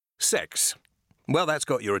Sex. Well, that's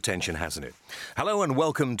got your attention, hasn't it? Hello and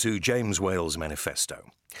welcome to James Whale's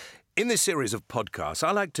Manifesto. In this series of podcasts,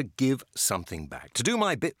 I like to give something back, to do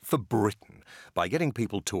my bit for Britain by getting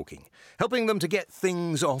people talking, helping them to get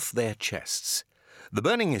things off their chests. The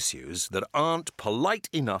burning issues that aren't polite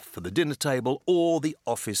enough for the dinner table or the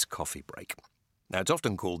office coffee break. Now, it's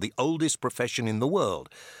often called the oldest profession in the world,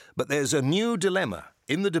 but there's a new dilemma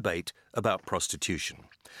in the debate about prostitution.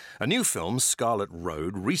 A new film, Scarlet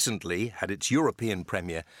Road, recently had its European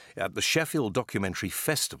premiere at the Sheffield Documentary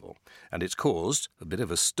Festival, and it's caused a bit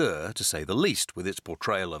of a stir, to say the least, with its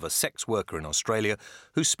portrayal of a sex worker in Australia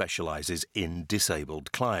who specialises in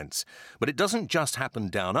disabled clients. But it doesn't just happen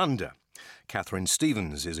down under. Catherine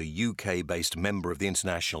Stevens is a UK-based member of the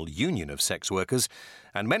International Union of Sex Workers,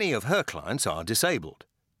 and many of her clients are disabled.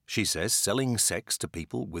 She says selling sex to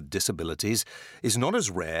people with disabilities is not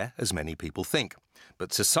as rare as many people think,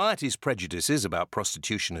 but society's prejudices about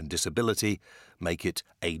prostitution and disability make it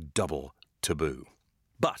a double taboo.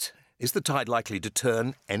 But is the tide likely to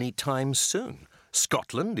turn any time soon?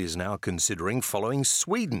 Scotland is now considering following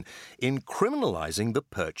Sweden in criminalising the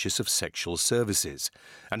purchase of sexual services.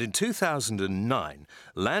 And in 2009,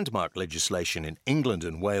 landmark legislation in England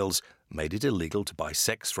and Wales made it illegal to buy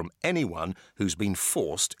sex from anyone who's been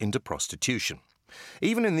forced into prostitution.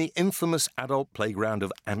 Even in the infamous adult playground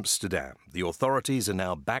of Amsterdam, the authorities are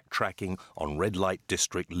now backtracking on red light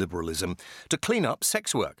district liberalism to clean up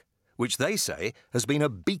sex work, which they say has been a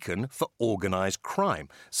beacon for organised crime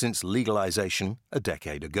since legalisation a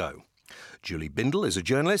decade ago. Julie Bindel is a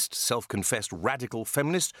journalist, self-confessed radical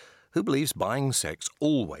feminist who believes buying sex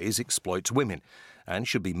always exploits women and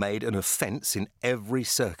should be made an offence in every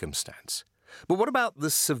circumstance. But what about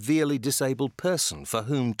the severely disabled person for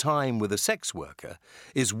whom time with a sex worker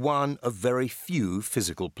is one of very few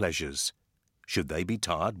physical pleasures? Should they be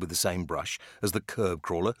tarred with the same brush as the curb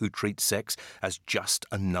crawler who treats sex as just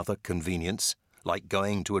another convenience, like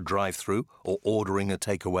going to a drive-through or ordering a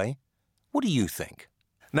takeaway? What do you think?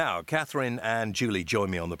 Now, Catherine and Julie join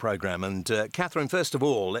me on the programme. And Catherine, first of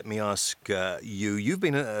all, let me ask you. You've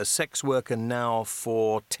been a sex worker now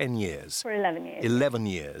for 10 years. For 11 years. 11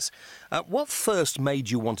 years. What first made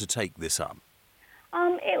you want to take this up?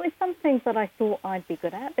 It was something that I thought I'd be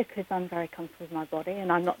good at because I'm very comfortable with my body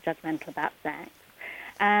and I'm not judgmental about sex.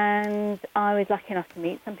 And I was lucky enough to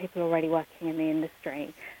meet some people already working in the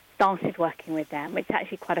industry, started working with them, which is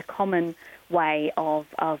actually quite a common way of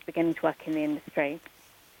beginning to work in the industry.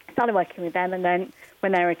 Started working with them, and then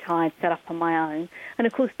when they retired, set up on my own. And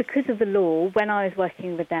of course, because of the law, when I was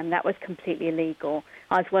working with them, that was completely illegal.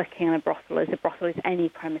 I was working in a brothel. A brothel is any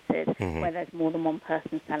premises where there's more than one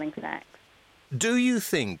person selling sex. Do you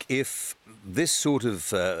think if this sort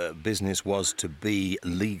of business was to be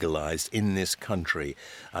legalised in this country,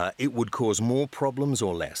 it would cause more problems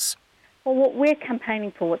or less? Well, what we're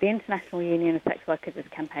campaigning for, what the International Union of Sex Workers is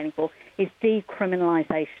campaigning for, is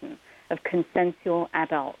decriminalisation of consensual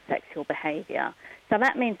adult sexual behaviour. So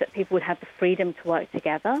that means that people would have the freedom to work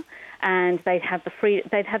together, and they'd have the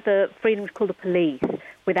freedom to call the police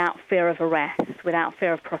without fear of arrest, without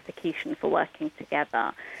fear of prosecution for working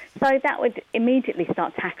together. So that would immediately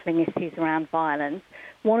start tackling issues around violence.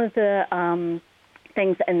 One of the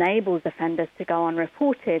things that enables offenders to go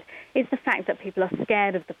unreported is the fact that people are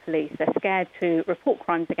scared of the police. They're scared to report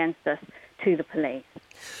crimes against us to the police.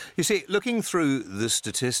 You see, looking through the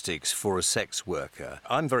statistics for a sex worker,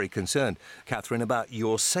 I'm very concerned, Catherine, about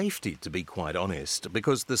your safety, to be quite honest,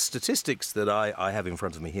 because the statistics that I have in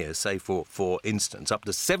front of me here say, for instance, up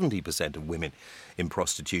to 70% of women in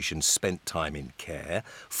prostitution spent time in care,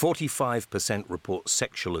 45% report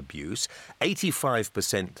sexual abuse,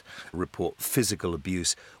 85% report physical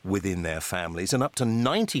abuse within their families, and up to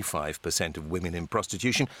 95% of women in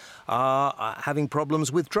prostitution are having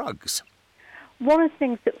problems with drugs. One of the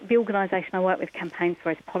things that the organisation I work with campaigns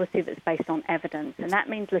for is policy that's based on evidence, and that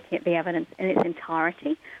means looking at the evidence in its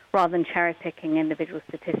entirety rather than cherry-picking individual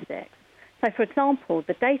statistics. So, for example,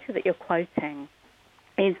 the data that you're quoting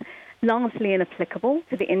is largely inapplicable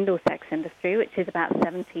to the indoor sex industry, which is about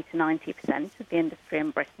 70 to 90% of the industry in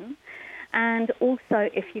Britain. And also,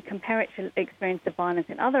 if you compare it to the experience of violence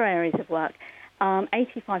in other areas of work,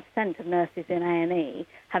 85% of nurses in A&E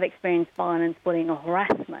have experienced violence, bullying or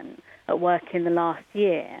harassment at work in the last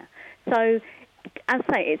year. So, as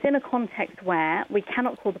I say, it's in a context where we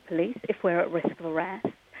cannot call the police if we're at risk of arrest.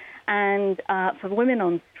 And for women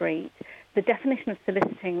on street, the definition of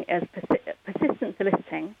soliciting as persistent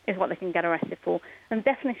soliciting is what they can get arrested for. And the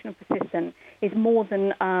definition of persistent is more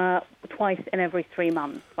than twice in every 3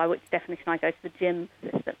 months, by which definition I go to the gym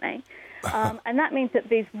persistently. And that means that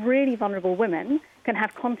these really vulnerable women can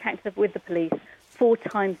have contact with the police 4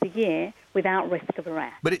 times a year without risk of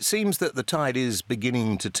arrest. But it seems that the tide is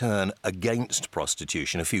beginning to turn against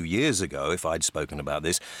prostitution. A few years ago, if I'd spoken about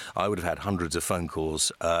this, I would have had hundreds of phone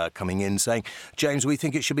calls coming in saying, James, we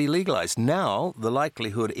think it should be legalised. Now, the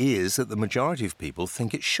likelihood is that the majority of people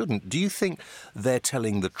think it shouldn't. Do you think they're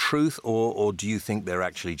telling the truth, or do you think they're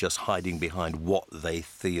actually just hiding behind what they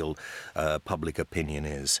feel public opinion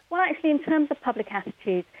is? Well, actually, in terms of public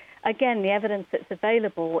attitudes, again, the evidence that's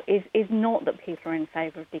available is not that people are in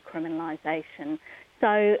favour of decriminalisation.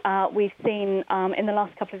 So we've seen, in the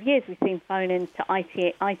last couple of years, we've seen phone-ins to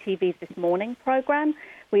ITV's This Morning programme.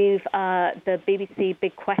 We've the BBC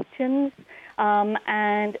Big Questions,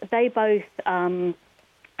 and they both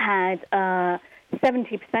had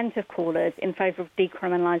 70% of callers in favour of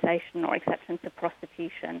decriminalisation or acceptance of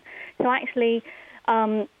prostitution. So actually,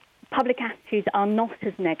 public attitudes are not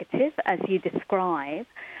as negative as you describe.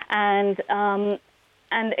 And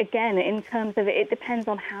again, in terms of it depends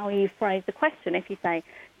on how you phrase the question. If you say,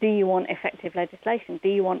 do you want effective legislation? Do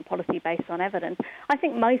you want policy based on evidence? I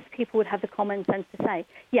think most people would have the common sense to say,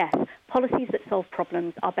 yes, policies that solve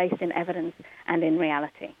problems are based in evidence and in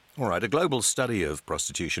reality. All right, a global study of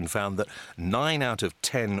prostitution found that 9 out of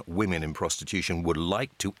 10 women in prostitution would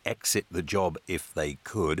like to exit the job if they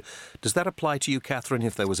could. Does that apply to you, Catherine?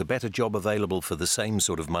 If there was a better job available for the same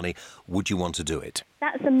sort of money, would you want to do it?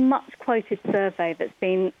 That's a much-quoted survey that's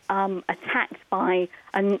been attacked by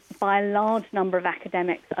a large number of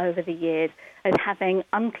academics over the years as having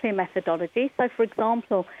unclear methodology. So, for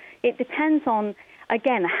example, it depends on,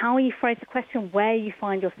 again, how you phrase the question, where you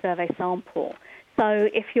find your survey sample. So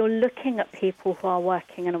if you're looking at people who are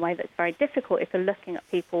working in a way that's very difficult, if you're looking at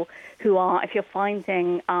people who are, if you're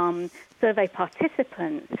finding survey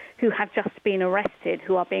participants who have just been arrested,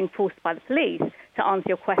 who are being forced by the police to answer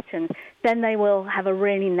your questions, then they will have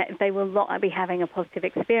they will not be having a positive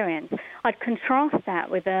experience. I'd contrast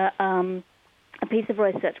that with a piece of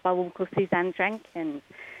research by a woman called Suzanne Jenkins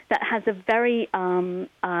that has a very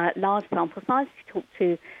large sample size. She talked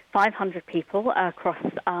to 500 people across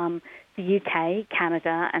the UK,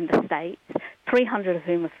 Canada and the States, 300 of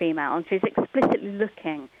whom are female, and she's explicitly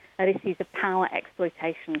looking at issues of power,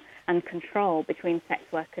 exploitation and control between sex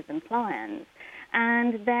workers and clients.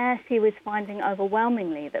 And there she was finding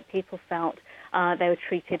overwhelmingly that people felt they were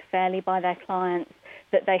treated fairly by their clients,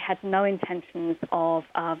 that they had no intentions of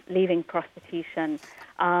leaving prostitution.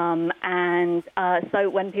 So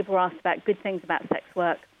when people were asked about good things about sex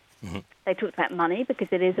work, they talked about money because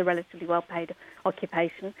it is a relatively well-paid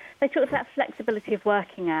occupation. They talked about flexibility of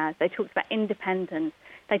working hours. They talked about independence.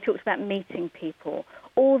 They talked about meeting people.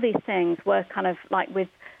 All these things were kind of like with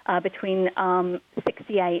between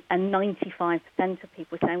 68 and 95% of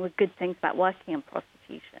people saying were good things about working in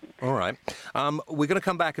prostitution. All right. We're going to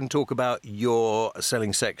come back and talk about your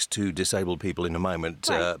selling sex to disabled people in a moment.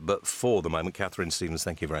 Right. But for the moment, Catherine Stevens,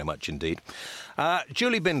 thank you very much indeed.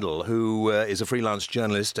 Julie Bindel, who is a freelance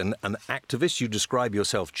journalist and an activist. You describe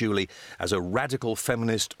yourself, Julie, as a radical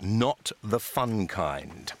feminist, not the fun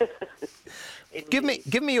kind. Give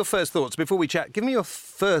me your first thoughts before we chat. Give me your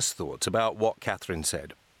first thoughts about what Catherine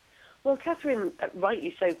said. Well, Catherine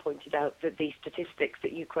rightly so pointed out that the statistics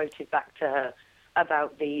that you quoted back to her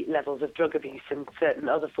about the levels of drug abuse and certain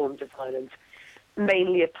other forms of violence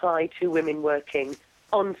mainly apply to women working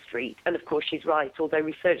on street. And of course she's right, although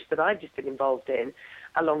research that I've just been involved in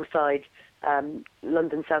alongside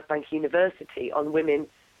London South Bank University on women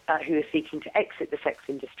who are seeking to exit the sex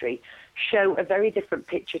industry show a very different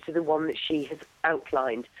picture to the one that she has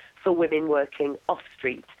outlined for women working off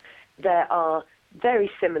street. There are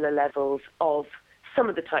very similar levels of some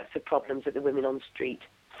of the types of problems that the women on street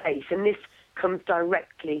face, and this comes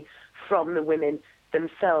directly from the women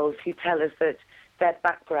themselves, who tell us that their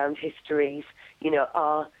background histories,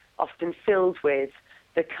 are often filled with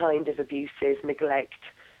the kind of abuses, neglect,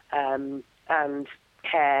 and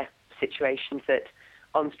care situations that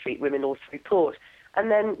on-street women also report.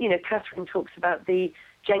 And then, Catherine talks about the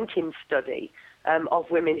Jenkins study of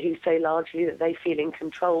women who say largely that they feel in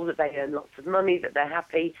control, that they earn lots of money, that they're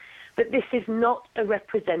happy. But this is not a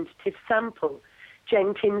representative sample.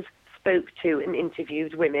 Jenkins spoke to and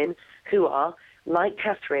interviewed women who are, like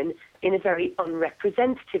Catherine, in a very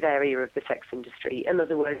unrepresentative area of the sex industry. In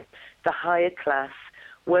other words, the higher class,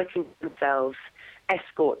 working for themselves,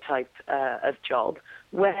 escort type of job,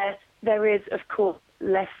 where there is, of course,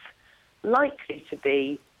 less likely to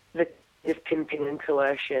be the kind of pimping and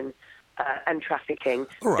coercion and trafficking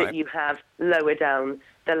that you have lower down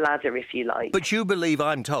the ladder, if you like. But you believe,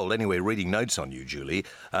 I'm told, anyway, reading notes on you, Julie,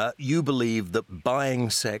 you believe that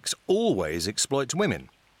buying sex always exploits women.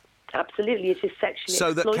 Absolutely, it is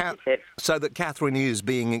sexually exploitative. So that Catherine is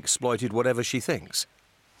being exploited whatever she thinks.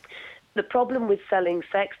 The problem with selling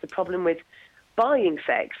sex, the problem with buying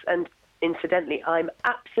sex, and incidentally, I'm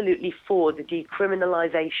absolutely for the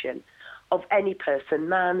decriminalisation of any person,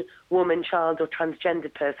 man, woman, child, or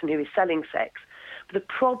transgender person who is selling sex. But the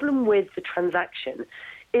problem with the transaction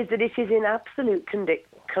is that it is in absolute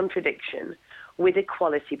contradiction with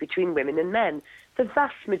equality between women and men. The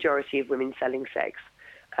vast majority of women selling sex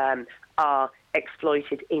are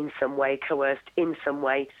exploited in some way, coerced in some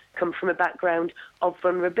way, come from a background of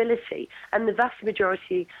vulnerability. And the vast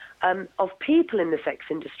majority of people in the sex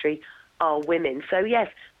industry are women. So, yes,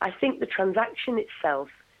 I think the transaction itself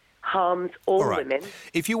harms all women.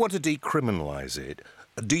 If you want to decriminalise it,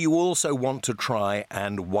 do you also want to try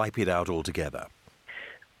and wipe it out altogether?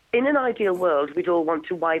 In an ideal world, we'd all want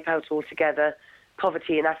to wipe out altogether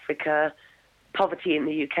poverty in Africa, poverty in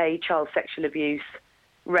the UK, child sexual abuse,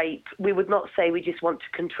 rape. We would not say we just want to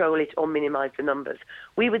control it or minimise the numbers.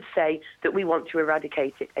 We would say that we want to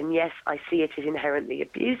eradicate it. And yes, I see it as inherently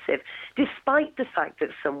abusive, despite the fact that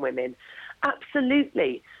some women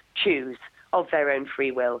absolutely choose of their own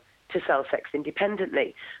free will to sell sex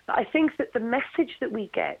independently. But I think that the message that we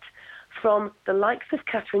get from the likes of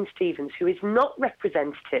Catherine Stephens, who is not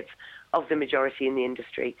representative of the majority in the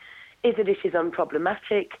industry, is that it is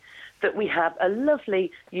unproblematic, that we have a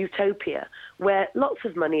lovely utopia where lots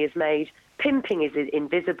of money is made, pimping is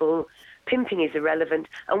invisible, pimping is irrelevant,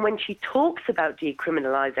 and when she talks about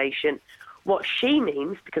decriminalisation, what she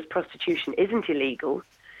means, because prostitution isn't illegal,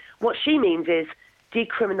 what she means is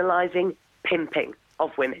decriminalising pimping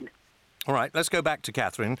of women. All right, let's go back to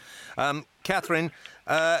Catherine. Catherine,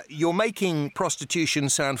 you're making prostitution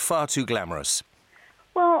sound far too glamorous.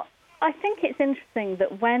 Well, I think it's interesting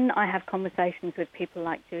that when I have conversations with people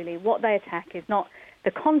like Julie, what they attack is not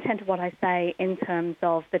the content of what I say in terms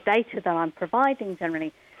of the data that I'm providing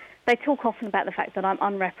generally. They talk often about the fact that I'm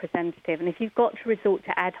unrepresentative, and if you've got to resort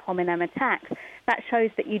to ad hominem attacks, that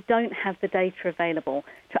shows that you don't have the data available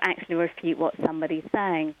to actually refute what somebody's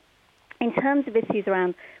saying. In terms of issues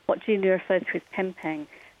around what Julie referred to as pimping,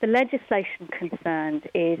 the legislation concerned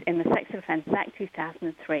is in the Sex Offences Act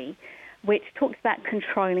 2003, which talks about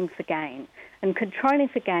controlling for gain. And controlling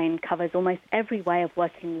for gain covers almost every way of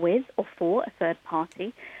working with or for a third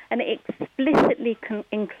party, and it explicitly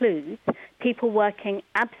includes people working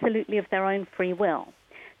absolutely of their own free will.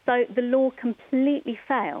 So the law completely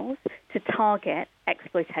fails to target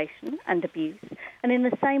exploitation and abuse, and in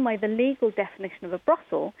the same way the legal definition of a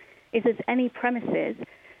brothel is as any premises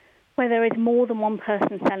where there is more than one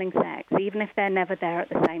person selling sex, even if they're never there at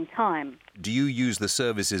the same time. Do you use the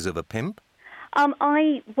services of a pimp?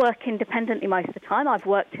 I work independently most of the time. I've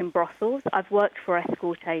worked in brothels. I've worked for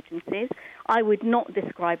escort agencies. I would not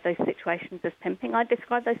describe those situations as pimping. I'd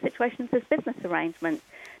describe those situations as business arrangements,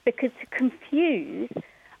 because to confuse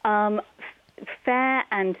fair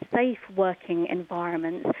and safe working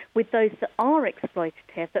environments with those that are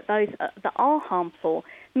exploitative, that those that are harmful,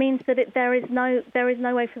 means that there is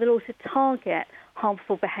no way for the law to target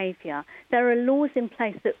harmful behaviour. There are laws in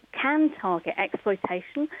place that can target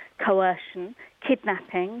exploitation, coercion,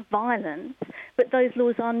 kidnapping, violence, but those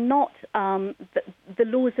laws are not the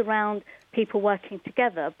laws around people working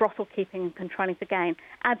together, brothel keeping and controlling for gain,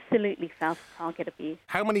 absolutely fail to target abuse.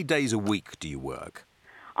 How many days a week do you work?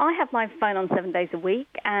 I have my phone on 7 days a week,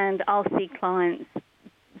 and I'll see clients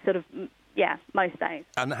most days.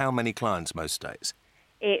 And how many clients most days?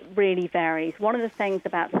 It really varies. One of the things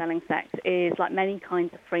about selling sex is, like many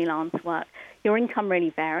kinds of freelance work, your income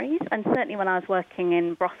really varies. And certainly when I was working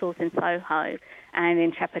in brothels in Soho and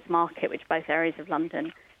in Shepherd's Market, which are both areas of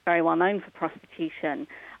London, very well known for prostitution,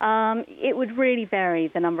 it would really vary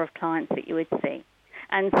the number of clients that you would see.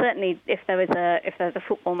 And certainly, if there was a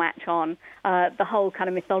football match on, the whole kind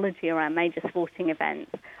of mythology around major sporting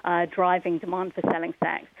events driving demand for selling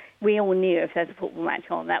sex, we all knew if there's a football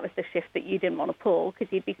match on, that was the shift that you didn't want to pull,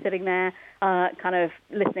 because you'd be sitting there kind of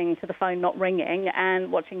listening to the phone not ringing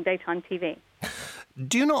and watching daytime TV.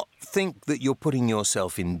 Do you not think that you're putting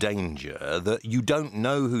yourself in danger, that you don't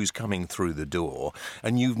know who's coming through the door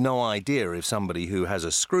and you've no idea if somebody who has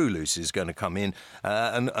a screw loose is going to come in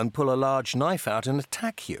and pull a large knife out and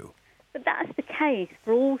attack you? But that's the case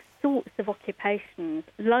for all sorts of occupations.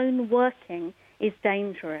 Lone working is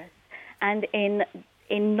dangerous. And in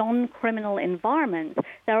non-criminal environments,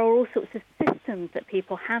 there are all sorts of systems that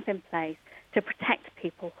people have in place to protect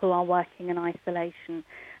people who are working in isolation.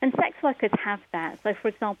 And sex workers have that. So, for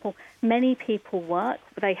example, many people work,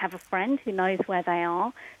 they have a friend who knows where they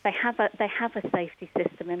are, they have a safety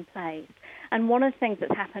system in place. And one of the things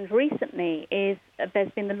that's happened recently is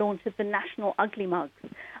there's been the launch of the National Ugly Mugs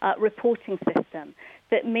reporting system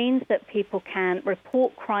that means that people can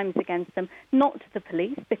report crimes against them, not to the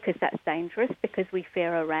police because that's dangerous, because we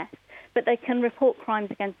fear arrest, but they can report crimes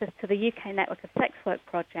against us to the UK Network of Sex Work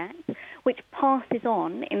Project, which passes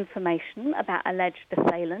on information about alleged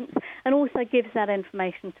assailants and also gives that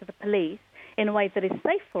information to the police in a way that is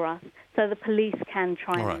safe for us so the police can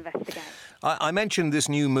try and investigate. I mentioned this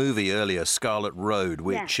new movie earlier, Scarlet Road,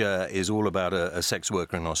 which is all about a sex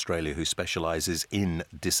worker in Australia who specialises in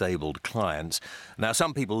disabled clients. Now,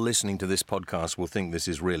 some people listening to this podcast will think this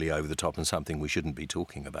is really over the top and something we shouldn't be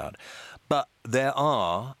talking about. But there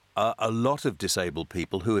are a lot of disabled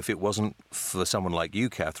people who, if it wasn't for someone like you,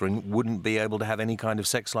 Catherine, wouldn't be able to have any kind of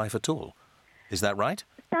sex life at all. Is that right?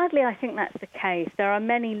 Sadly, I think that's the case. There are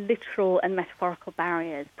many literal and metaphorical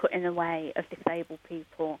barriers put in the way of disabled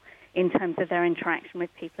people in terms of their interaction with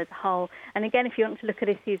people as a whole. And again, if you want to look at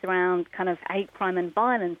issues around kind of hate crime and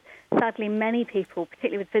violence, sadly many people,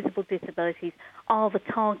 particularly with visible disabilities, are the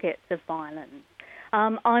targets of violence.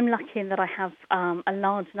 I'm lucky in that I have a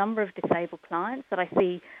large number of disabled clients that I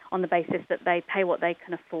see on the basis that they pay what they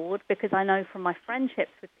can afford, because I know from my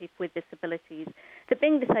friendships with people with disabilities that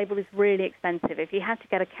being disabled is really expensive. If you have to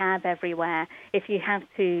get a cab everywhere, if you have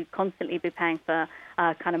to constantly be paying for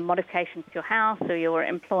kind of modifications to your house, or you're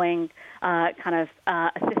employing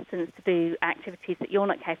assistants to do activities that you're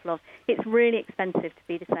not capable of, it's really expensive to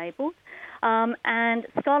be disabled. And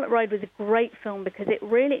Scarlet Road was a great film because it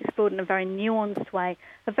really explored in a very nuanced way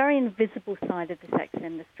a very invisible side of the sex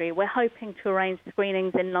industry. We're hoping to arrange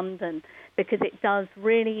screenings in London because it does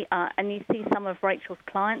really, and you see some of Rachel's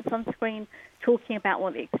clients on screen talking about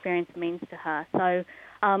what the experience means to her. So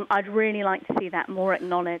I'd really like to see that more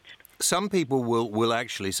acknowledged. Some people will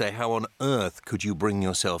actually say, how on earth could you bring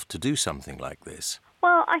yourself to do something like this?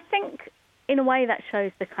 Well, I think in a way that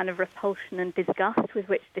shows the kind of repulsion and disgust with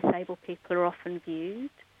which disabled people are often viewed.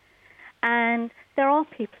 And there are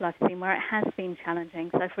people I've seen where it has been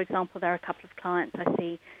challenging. So, for example, there are a couple of clients I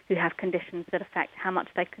see who have conditions that affect how much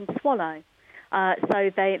they can swallow.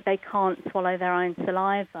 So they can't swallow their own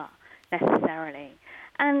saliva necessarily.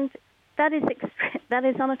 And that is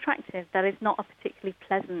unattractive. That is not a particularly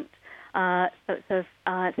pleasant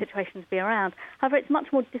situation to be around. However, it's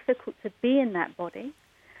much more difficult to be in that body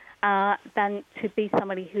than to be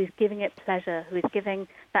somebody who is giving it pleasure, who is giving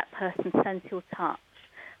that person sensual touch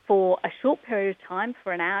for a short period of time,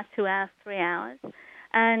 for an hour, 2 hours, 3 hours.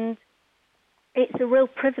 And it's a real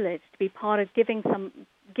privilege to be part of giving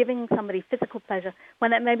somebody physical pleasure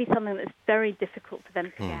when it may be something that's very difficult for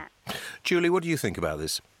them to get. Julie, what do you think about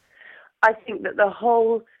this? I think that the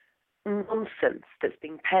whole nonsense that's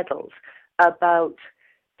being peddled about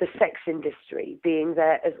the sex industry being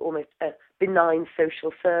there as almost a benign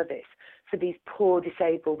social service for these poor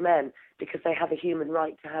disabled men because they have a human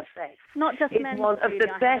right to have sex. Not just men, one of the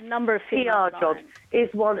best number of PR jobs. Is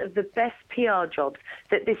one of the best PR jobs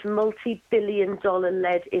that this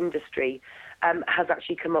multi-billion-dollar-led industry has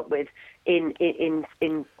actually come up with in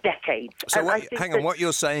decades. So what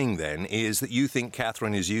you're saying then is that you think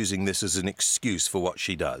Catherine is using this as an excuse for what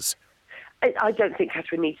she does? I don't think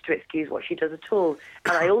Catherine needs to excuse what she does at all.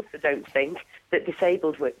 And I also don't think that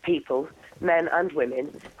disabled people, men and women,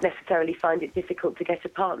 necessarily find it difficult to get a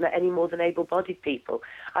partner any more than able-bodied people.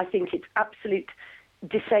 I think it's absolute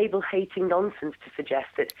disabled-hating nonsense to suggest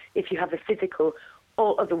that if you have a physical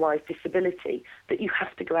or otherwise disability, that you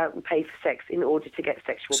have to go out and pay for sex in order to get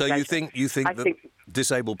sexual pleasure. So you think that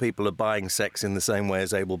disabled people are buying sex in the same way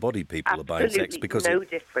as able-bodied people are buying sex? Because no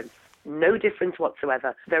difference. No difference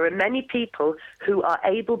whatsoever. There are many people who are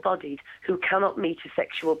able-bodied who cannot meet a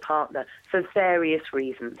sexual partner for various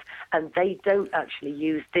reasons, and they don't actually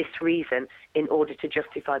use this reason in order to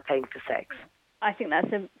justify paying for sex. I think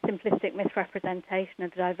that's a simplistic misrepresentation of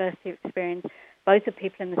the diversity of experience, both of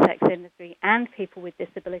people in the sex industry and people with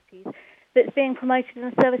disabilities, that's being promoted in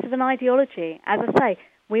the service of an ideology. As I say,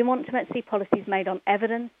 we want to see policies made on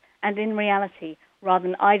evidence and in reality, rather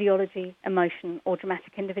than ideology, emotion, or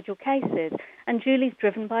dramatic individual cases. And Julie's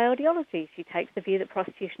driven by ideology. She takes the view that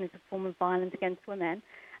prostitution is a form of violence against women,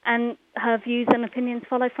 and her views and opinions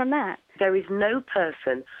follow from that. There is no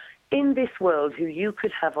person in this world who you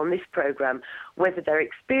could have on this programme, whether they're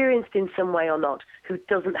experienced in some way or not, who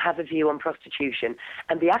doesn't have a view on prostitution.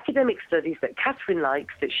 And the academic studies that Catherine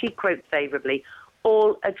likes, that she quotes favourably,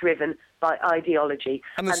 all are driven by ideology.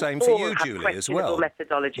 And the same for all you, have Julie, as questionable well.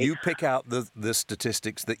 methodology. You pick out the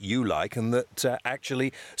statistics that you like and that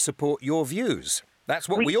actually support your views. That's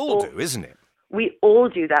what we all do, isn't it? We all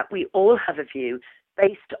do that. We all have a view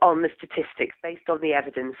based on the statistics, based on the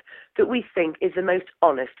evidence that we think is the most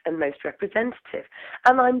honest and most representative.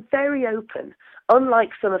 And I'm very open,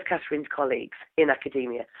 unlike some of Catherine's colleagues in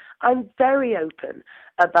academia, I'm very open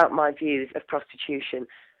about my views of prostitution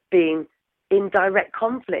being in direct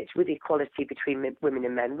conflict with equality between women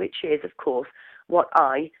and men, which is, of course, what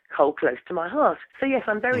I hold close to my heart. So, yes,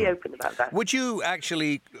 I'm very open about that. Would you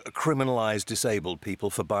actually criminalise disabled people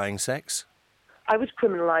for buying sex? I would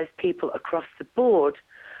criminalise people across the board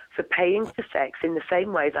for paying for sex in the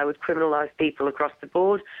same way as I would criminalise people across the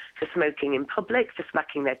board for smoking in public, for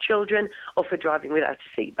smacking their children, or for driving without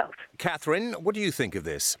a seatbelt. Catherine, what do you think of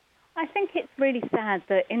this? I think it's really sad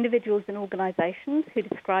that individuals and organisations who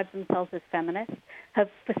describe themselves as feminists have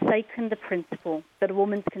forsaken the principle that a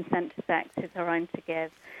woman's consent to sex is her own to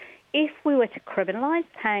give. If we were to criminalise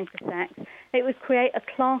paying for sex, it would create a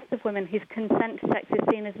class of women whose consent to sex is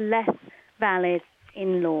seen as less valid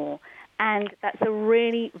in law. And that's a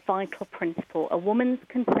really vital principle. A woman's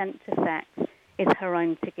consent to sex is her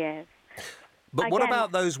own to give. But what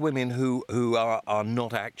about those women who are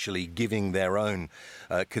not actually giving their own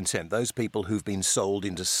consent? Those people who've been sold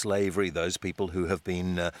into slavery, those people who have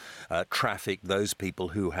been trafficked, those people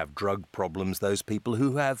who have drug problems, those people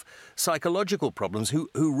who have psychological problems, who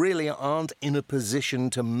really aren't in a position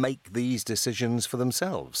to make these decisions for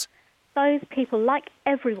themselves. Those people, like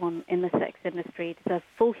everyone in the sex industry, deserve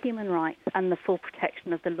full human rights and the full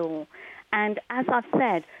protection of the law. And as I've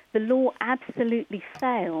said, the law absolutely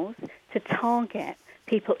fails to target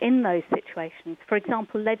people in those situations. For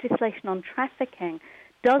example, legislation on trafficking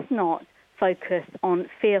does not focus on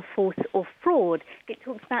fear, force or fraud. It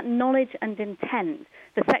talks about knowledge and intent.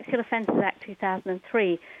 The Sexual Offences Act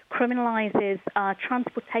 2003 criminalises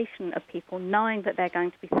transportation of people knowing that they're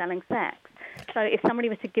going to be selling sex. So if somebody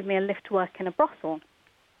were to give me a lift to work in a brothel,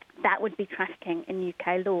 that would be trafficking in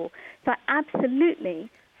UK law. So it absolutely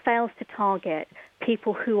fails to target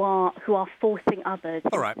people who are forcing others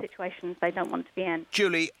into situations they don't want to be in.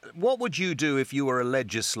 Julie, what would you do if you were a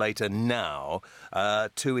legislator now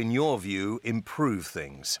to, in your view, improve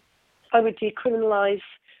things? I would decriminalise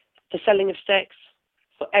the selling of sex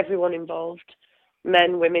for everyone involved,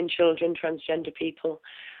 men, women, children, transgender people.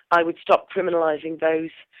 I would stop criminalising those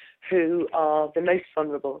who are the most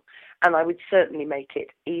vulnerable, and I would certainly make it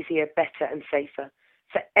easier, better and safer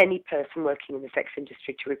for any person working in the sex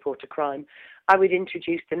industry to report a crime. I would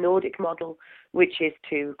introduce the Nordic model, which is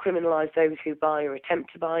to criminalise those who buy or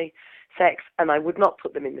attempt to buy sex, and I would not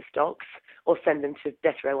put them in the stocks or send them to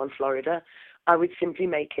death row on Florida. I would simply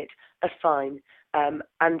make it a fine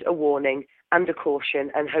and a warning and a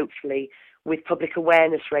caution, and hopefully with public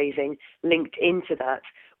awareness raising linked into that,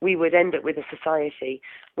 we would end up with a society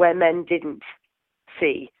where men didn't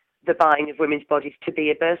see the buying of women's bodies to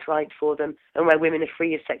be a birthright for them, and where women are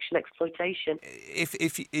free of sexual exploitation.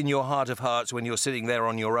 If in your heart of hearts, when you're sitting there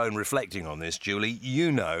on your own reflecting on this, Julie,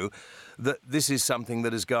 you know that this is something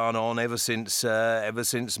that has gone on ever since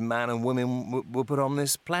man and women were put on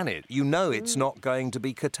this planet. You know it's not going to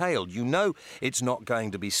be curtailed. You know it's not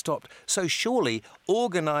going to be stopped. So surely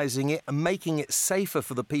organising it and making it safer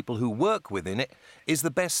for the people who work within it is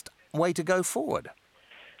the best way to go forward.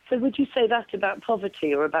 So would you say that about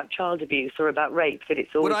poverty or about child abuse or about rape, that it's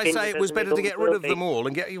always Would I say it was better to get rid of them all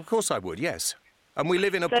and get? Of course I would, yes. And we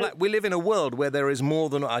live in a world where there is more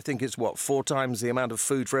than, I think it's 4 times the amount of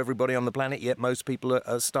food for everybody on the planet, yet most people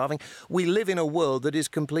are starving. We live in a world that is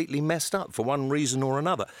completely messed up for one reason or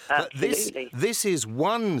another. Absolutely. But this is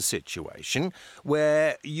one situation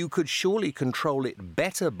where you could surely control it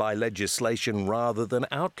better by legislation rather than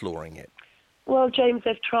outlawing it. Well, James,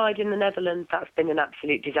 they've tried in the Netherlands. That's been an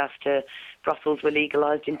absolute disaster. Brothels were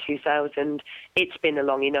legalised in 2000. It's been a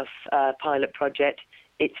long enough pilot project.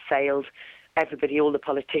 It's failed. Everybody, all the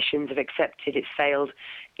politicians have accepted it's failed.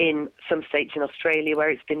 In some states in Australia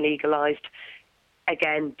where it's been legalised,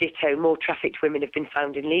 again, ditto, more trafficked women have been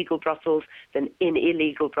found in legal brothels than in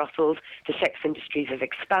illegal brothels. The sex industries have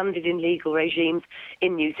expanded in legal regimes.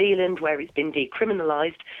 In New Zealand, where it's been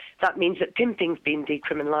decriminalised, that means that pimping's been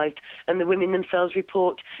decriminalised, and the women themselves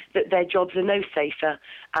report that their jobs are no safer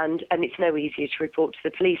and it's no easier to report to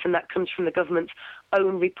the police, and that comes from the government's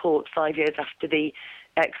own report 5 years after the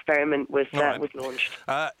experiment was launched.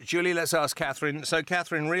 Julie, let's ask Catherine. So,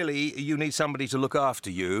 Catherine, really, you need somebody to look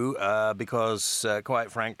after you because,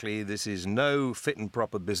 quite frankly, this is no fit and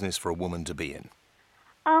proper business for a woman to be in.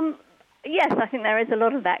 Yes, I think there is a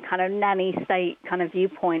lot of that kind of nanny state kind of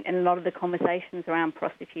viewpoint in a lot of the conversations around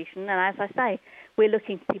prostitution. And as I say, we're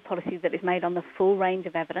looking to see policy that is made on the full range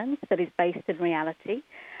of evidence, that is based in reality,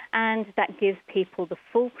 and that gives people the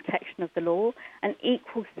full protection of the law, an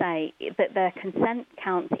equal say, that their consent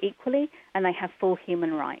counts equally, and they have full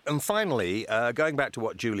human rights. And finally, going back to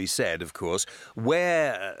what Julie said, of course,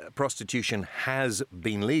 where prostitution has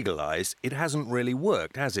been legalised, it hasn't really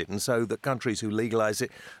worked, has it? And so the countries who legalise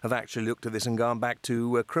it have actually looked at this and gone back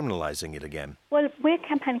to criminalising it again. Well, we're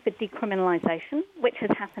campaigning for decriminalisation, which has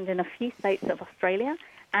happened in a few states of Australia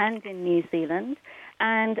and in New Zealand.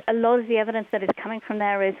 And a lot of the evidence that is coming from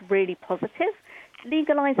there is really positive.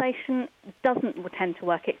 Legalisation doesn't tend to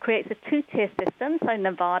work. It creates a two-tier system. So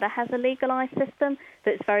Nevada has a legalised system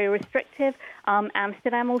that's very restrictive.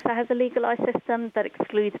 Amsterdam also has a legalised system that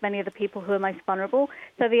excludes many of the people who are most vulnerable.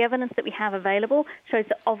 So the evidence that we have available shows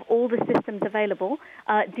that of all the systems available,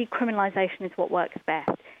 decriminalisation is what works best.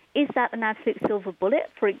 Is that an absolute silver bullet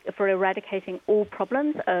for eradicating all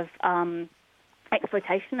problems of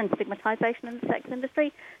exploitation and stigmatisation in the sex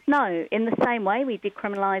industry? No. In the same way, we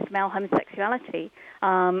decriminalised male homosexuality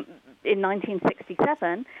in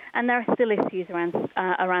 1967, and there are still issues around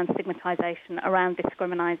stigmatisation, around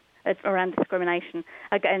discrimination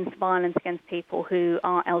against violence against people who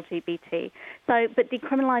are LGBT. But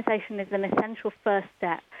decriminalisation is an essential first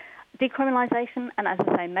step. Decriminalisation and, as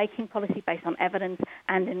I say, making policy based on evidence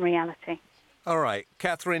and in reality. All right,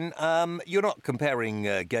 Catherine, you're not comparing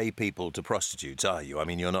gay people to prostitutes, are you? I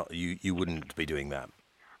mean, you're not. You wouldn't be doing that.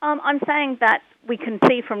 I'm saying that we can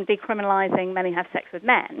see from decriminalising men who have sex with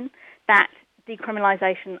men that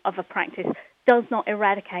decriminalisation of a practice does not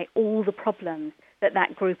eradicate all the problems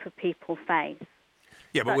that group of people face.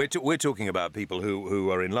 Yeah, but we're talking about people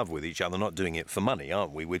who are in love with each other, not doing it for money,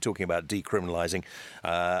 aren't we? We're talking about decriminalising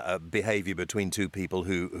behaviour between two people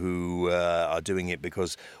who are doing it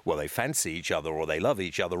because, well, they fancy each other or they love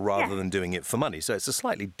each other rather than doing it for money. So it's a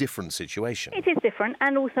slightly different situation. It is different,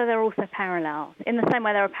 and also there are also parallels. In the same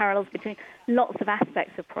way there are parallels between lots of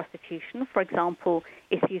aspects of prostitution. For example,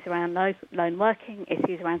 issues around lone working,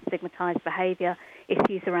 issues around stigmatised behaviour,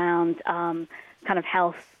 issues around kind of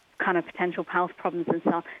health, kind of potential health problems and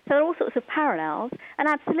so on. So there are all sorts of parallels, and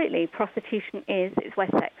absolutely prostitution is where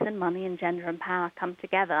sex and money and gender and power come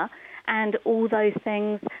together, and all those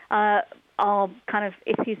things are kind of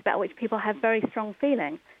issues about which people have very strong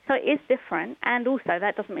feelings. So it is different, and also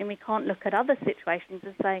that doesn't mean we can't look at other situations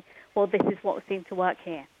and say, well, this is what seems to work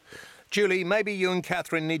here. Julie, maybe you and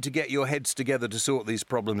Catherine need to get your heads together to sort these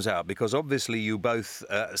problems out, because obviously you both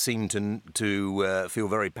seem to feel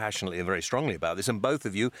very passionately and very strongly about this, and both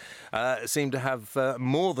of you seem to have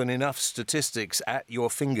more than enough statistics at your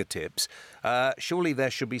fingertips. Surely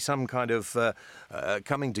there should be some kind of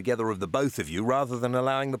coming together of the both of you rather than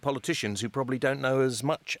allowing the politicians who probably don't know as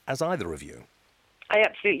much as either of you. I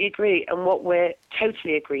absolutely agree, and what we're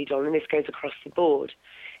totally agreed on, and this goes across the board,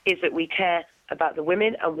 is that we care about the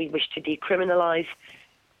women, and we wish to decriminalise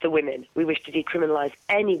the women. We wish to decriminalise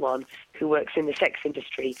anyone who works in the sex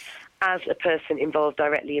industry as a person involved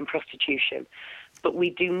directly in prostitution. But we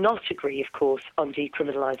do not agree, of course, on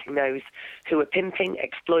decriminalising those who are pimping,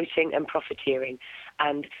 exploiting and profiteering.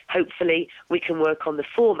 And hopefully we can work on the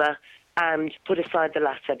former and put aside the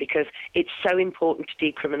latter, because it's so important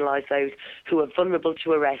to decriminalise those who are vulnerable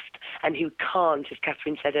to arrest and who can't, as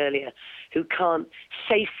Catherine said earlier, who can't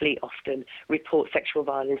safely often report sexual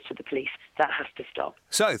violence to the police. That has to stop.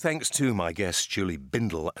 So, thanks to my guests Julie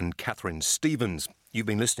Bindel and Catherine Stevens. You've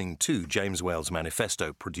been listening to James Whale's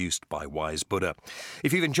Manifesto, produced by Wise Buddha.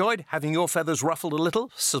 If you've enjoyed having your feathers ruffled a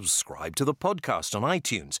little, subscribe to the podcast on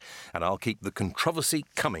iTunes, and I'll keep the controversy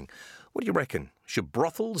coming. What do you reckon? Should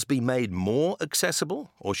brothels be made more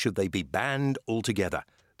accessible, or should they be banned altogether?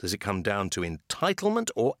 Does it come down to entitlement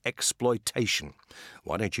or exploitation?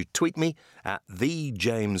 Why don't you tweet me at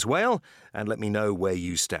 @TheJamesWhale and let me know where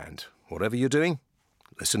you stand. Whatever you're doing,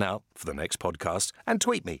 listen out for the next podcast and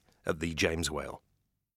tweet me at @TheJamesWhale.